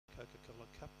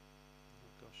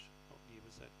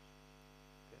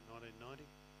1990.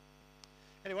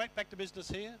 Anyway, back to business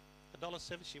here.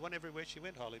 $1.07. She won everywhere she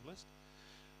went, highly blessed.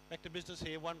 Back to business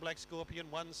here. 1 Black Scorpion,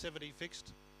 170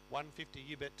 fixed, 150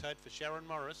 you bet tote for Sharon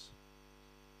Morris.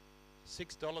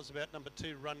 $6 about number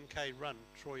 2 Run K Run.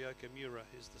 Troy Okamura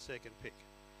is the second pick.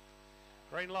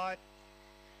 Green light.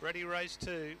 Ready, race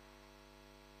 2.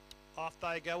 Off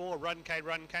they go all. Run K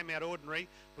Run came out ordinary.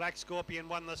 Black Scorpion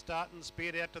won the start and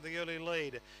speared out to the early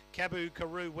lead. Cabu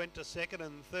Carew went to second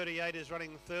and 38 is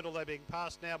running third, although being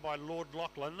passed now by Lord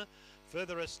Lachlan.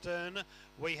 Further astern,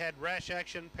 we had Rash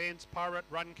Action, Pence, Pirate,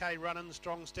 Run K Run and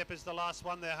Strong Step is the last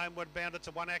one. They're homeward bound. It's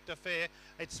a one-act affair.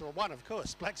 It's the one, of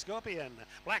course, Black Scorpion.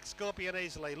 Black Scorpion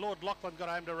easily. Lord Lachlan got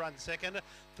home to run second.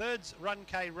 Third's Run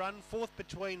K Run. Fourth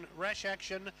between Rash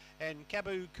Action and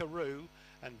Cabu Carew.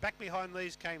 And back behind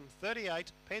these came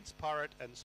 38, Pence, Pirate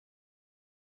and